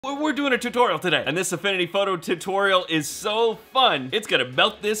We're doing a tutorial today, and this Affinity Photo tutorial is so fun, it's gonna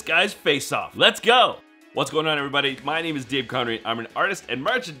melt this guy's face off. Let's go! What's going on, everybody? My name is Dave Connery. I'm an artist and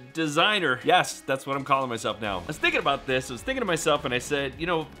merch designer. Yes, that's what I'm calling myself now. I was thinking about this, I was thinking to myself, and I said, you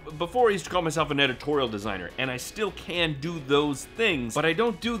know, before I used to call myself an editorial designer, and I still can do those things, but I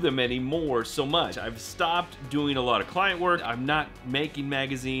don't do them anymore so much. I've stopped doing a lot of client work. I'm not making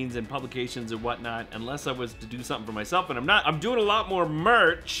magazines and publications and whatnot, unless I was to do something for myself, and I'm not. I'm doing a lot more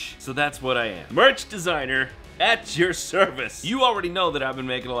merch, so that's what I am. Merch designer at your service. You already know that I've been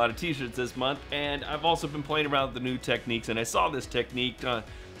making a lot of t-shirts this month, and I've also been playing around with the new techniques, and I saw this technique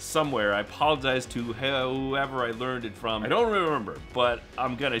somewhere. I apologize to whoever I learned it from. I don't remember, but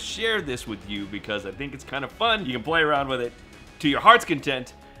I'm gonna share this with you because I think it's kind of fun. You can play around with it to your heart's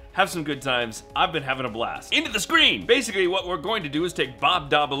content. Have some good times. I've been having a blast. Into the screen! Basically, what we're going to do is take Bob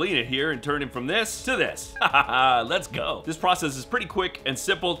Dabalina here and turn him from this to this. Let's go. This process is pretty quick and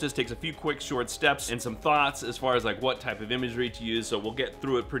simple. Just takes a few quick, short steps and some thoughts as far as like what type of imagery to use. So we'll get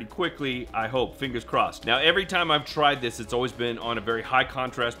through it pretty quickly, I hope. Fingers crossed. Now, every time I've tried this, it's always been on a very high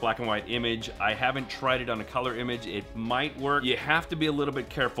contrast black and white image. I haven't tried it on a color image. It might work. You have to be a little bit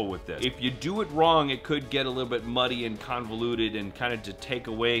careful with this. If you do it wrong, it could get a little bit muddy and convoluted and kind of to take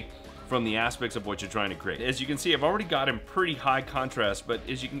away from the aspects of what you're trying to create. As you can see, I've already got him pretty high contrast, but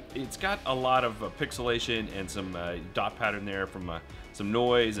as you can, it's got a lot of pixelation and some dot pattern there from some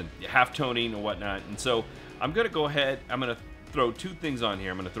noise and half toning and whatnot. And so I'm gonna go ahead, I'm gonna throw two things on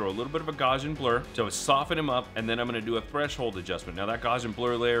here. I'm gonna throw a little bit of a Gaussian blur to soften him up, and then I'm gonna do a threshold adjustment. Now that Gaussian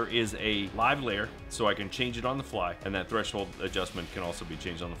blur layer is a live layer, so I can change it on the fly, and that threshold adjustment can also be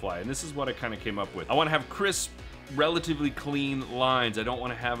changed on the fly. And this is what I kind of came up with. I wanna have crisp, relatively clean lines. I don't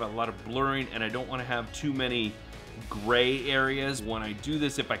want to have a lot of blurring, and I don't want to have too many gray areas. When I do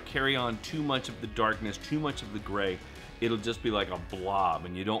this, if I carry on too much of the darkness, too much of the gray, it'll just be like a blob,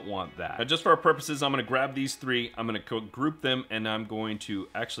 and you don't want that. Now, just for our purposes, I'm gonna grab these three, I'm gonna group them, and I'm going to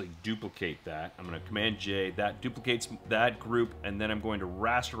actually duplicate that. I'm gonna Command J, that duplicates that group, and then I'm going to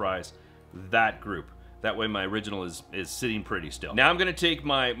rasterize that group. That way my original is sitting pretty still. Now I'm gonna take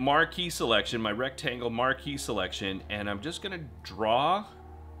my marquee selection, my rectangle marquee selection, and I'm just gonna draw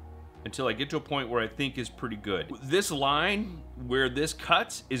until I get to a point where I think is pretty good. This line where this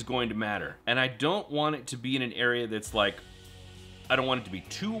cuts is going to matter. And I don't want it to be in an area that's like, I don't want it to be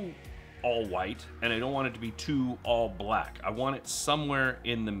too all white, and I don't want it to be too all black. I want it somewhere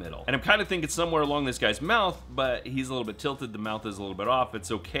in the middle. And I'm kind of thinking somewhere along this guy's mouth, but he's a little bit tilted, the mouth is a little bit off,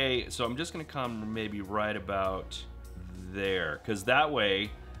 it's okay. So I'm just gonna come maybe right about there, because that way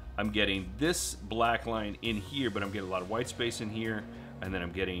I'm getting this black line in here, but I'm getting a lot of white space in here, and then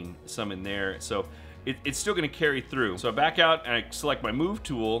I'm getting some in there. So it's still gonna carry through. So I back out and I select my move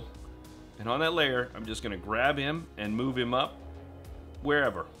tool, and on that layer, I'm just gonna grab him and move him up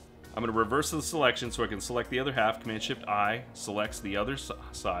wherever. I'm gonna reverse the selection so I can select the other half. Command-Shift-I selects the other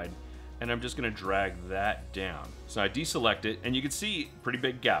side, and I'm just gonna drag that down. So I deselect it, and you can see pretty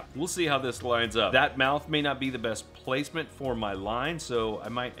big gap. We'll see how this lines up. That mouth may not be the best placement for my line, so I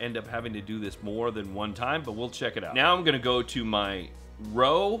might end up having to do this more than one time, but we'll check it out. Now I'm gonna go to my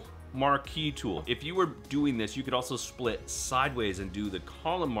row marquee tool. If you were doing this, you could also split sideways and do the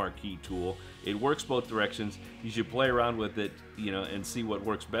column marquee tool. It works both directions. You should play around with it, you know, and see what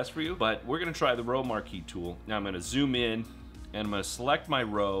works best for you. But we're gonna try the row marquee tool. Now I'm gonna zoom in, and I'm gonna select my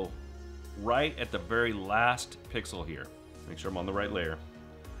row right at the very last pixel here. Make sure I'm on the right layer.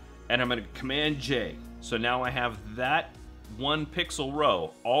 And I'm gonna Command J. So now I have that one pixel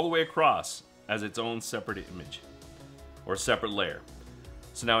row all the way across as its own separate image or separate layer.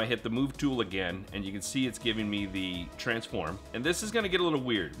 So now I hit the move tool again, and you can see it's giving me the transform. And this is gonna get a little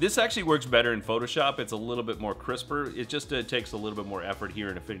weird. This actually works better in Photoshop. It's a little bit more crisper. It just takes a little bit more effort here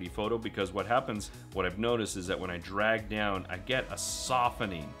in Affinity Photo, because what happens, what I've noticed is that when I drag down, I get a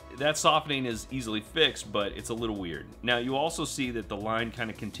softening. That softening is easily fixed, but it's a little weird. Now you also see that the line kind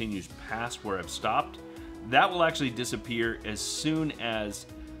of continues past where I've stopped. That will actually disappear as soon as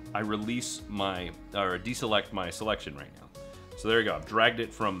I release my, or deselect my selection right now. So there you go, I've dragged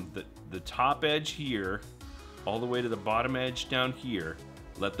it from the top edge here all the way to the bottom edge down here.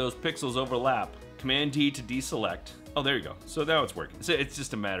 Let those pixels overlap. Command D to deselect. Oh, there you go. So now it's working. So it's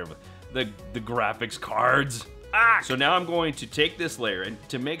just a matter of the graphics cards. So now I'm going to take this layer, and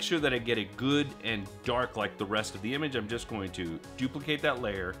to make sure that I get it good and dark like the rest of the image, I'm just going to duplicate that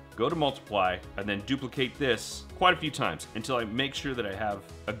layer, go to multiply, and then duplicate this quite a few times until I make sure that I have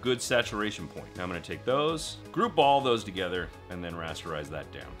a good saturation point. Now I'm gonna take those, group all those together, and then rasterize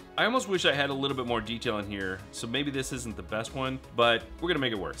that down. I almost wish I had a little bit more detail in here, so maybe this isn't the best one, but we're gonna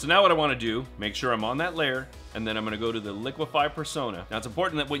make it work. So now what I wanna do, make sure I'm on that layer, and then I'm gonna go to the liquefy persona. Now it's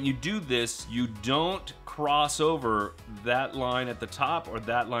important that when you do this, you don't cross over that line at the top or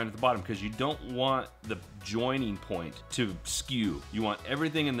that line at the bottom, because you don't want the joining point to skew. You want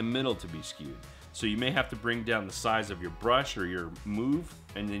everything in the middle to be skewed. So you may have to bring down the size of your brush or your move,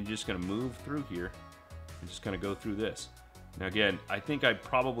 and then you're just gonna move through here and just kind of go through this. Now again, I think I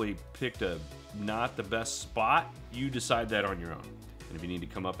probably picked not the best spot. You decide that on your own. And if you need to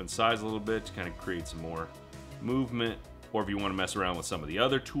come up in size a little bit to kind of create some more movement, or if you want to mess around with some of the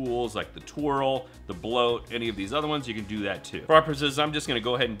other tools like the twirl, the bloat, any of these other ones, you can do that too. For our purposes, I'm just gonna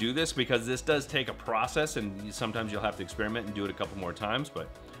go ahead and do this because this does take a process and sometimes you'll have to experiment and do it a couple more times, but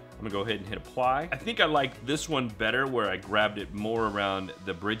I'm gonna go ahead and hit apply. I think I like this one better where I grabbed it more around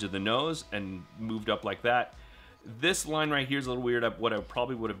the bridge of the nose and moved up like that. This line right here is a little weird. What I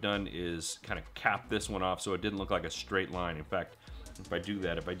probably would have done is kind of cap this one off so it didn't look like a straight line. In fact, if I do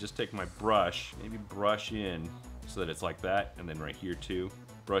that, if I just take my brush, maybe brush in so that it's like that, and then right here too,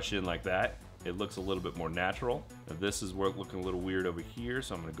 brush in like that, it looks a little bit more natural. Now this is where it's looking a little weird over here,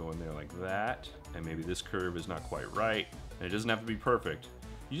 so I'm gonna go in there like that, and maybe this curve is not quite right, and it doesn't have to be perfect.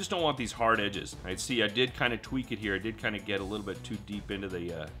 You just don't want these hard edges. I see I did kind of tweak it here. I did kind of get a little bit too deep into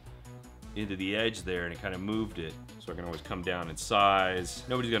the edge there, and it kind of moved it. So I can always come down in size.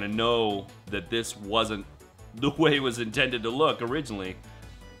 Nobody's gonna know that this wasn't the way it was intended to look originally.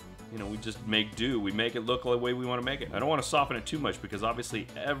 You know, we just make do. We make it look the way we want to make it. I don't want to soften it too much because obviously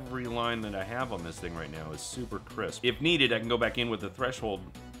every line that I have on this thing right now is super crisp. If needed, I can go back in with the threshold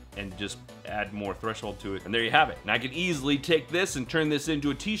and just add more threshold to it. And there you have it. And I can easily take this and turn this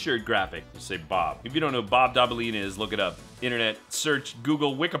into a t-shirt graphic. Just say Bob. If you don't know who Bob Dobalina is, look it up. Internet, search,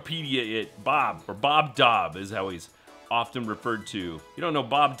 Google, Wikipedia it, Bob, or Bob Dob is how he's often referred to. You don't know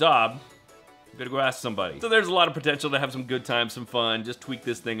Bob Dob, you better go ask somebody. So there's a lot of potential to have some good times, some fun, just tweak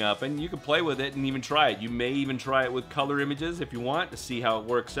this thing up, and you can play with it and even try it. You may even try it with color images if you want to see how it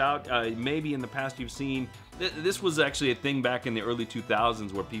works out. Maybe in the past you've seen, this was actually a thing back in the early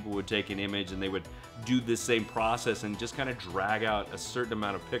 2000s where people would take an image and they would do this same process and just kind of drag out a certain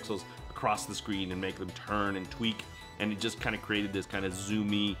amount of pixels across the screen and make them turn and tweak, and it just kind of created this kind of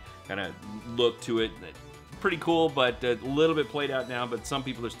zoomy kind of look to it. Pretty cool, but a little bit played out now, but some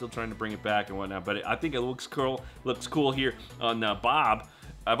people are still trying to bring it back and whatnot, but I think it looks cool here on Bob.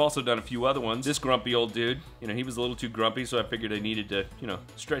 I've also done a few other ones. This grumpy old dude, you know, he was a little too grumpy, so I figured I needed to, you know,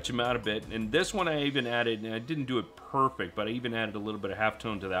 stretch him out a bit. And this one I even added, and I didn't do it perfect, but I even added a little bit of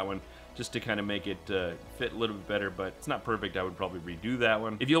halftone to that one just to kind of make it fit a little bit better, but it's not perfect. I would probably redo that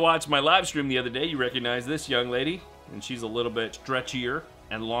one. If you watched my live stream the other day, you recognize this young lady, and she's a little bit stretchier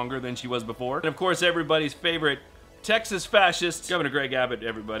and longer than she was before. And of course, everybody's favorite Texas fascist, Governor Greg Abbott,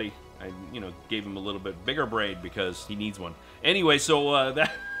 everybody. I, you know, gave him a little bit bigger braid because he needs one. Anyway, so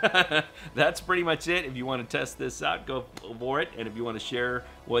that's pretty much it. If you want to test this out, go for it. And if you want to share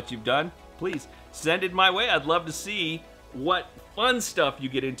what you've done, please send it my way. I'd love to see what fun stuff you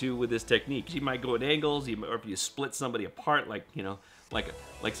get into with this technique. You might go at angles, or if you split somebody apart, like, you know, like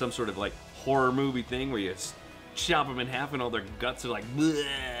some sort of like horror movie thing where you chop them in half and all their guts are like, bleh.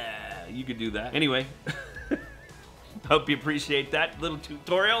 You could do that. Anyway, hope you appreciate that little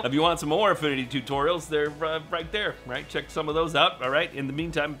tutorial. If you want some more Affinity tutorials, they're right there, right? Check some of those out, all right? In the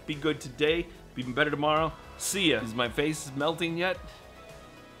meantime, be good today, be even better tomorrow. See ya. Is my face melting yet?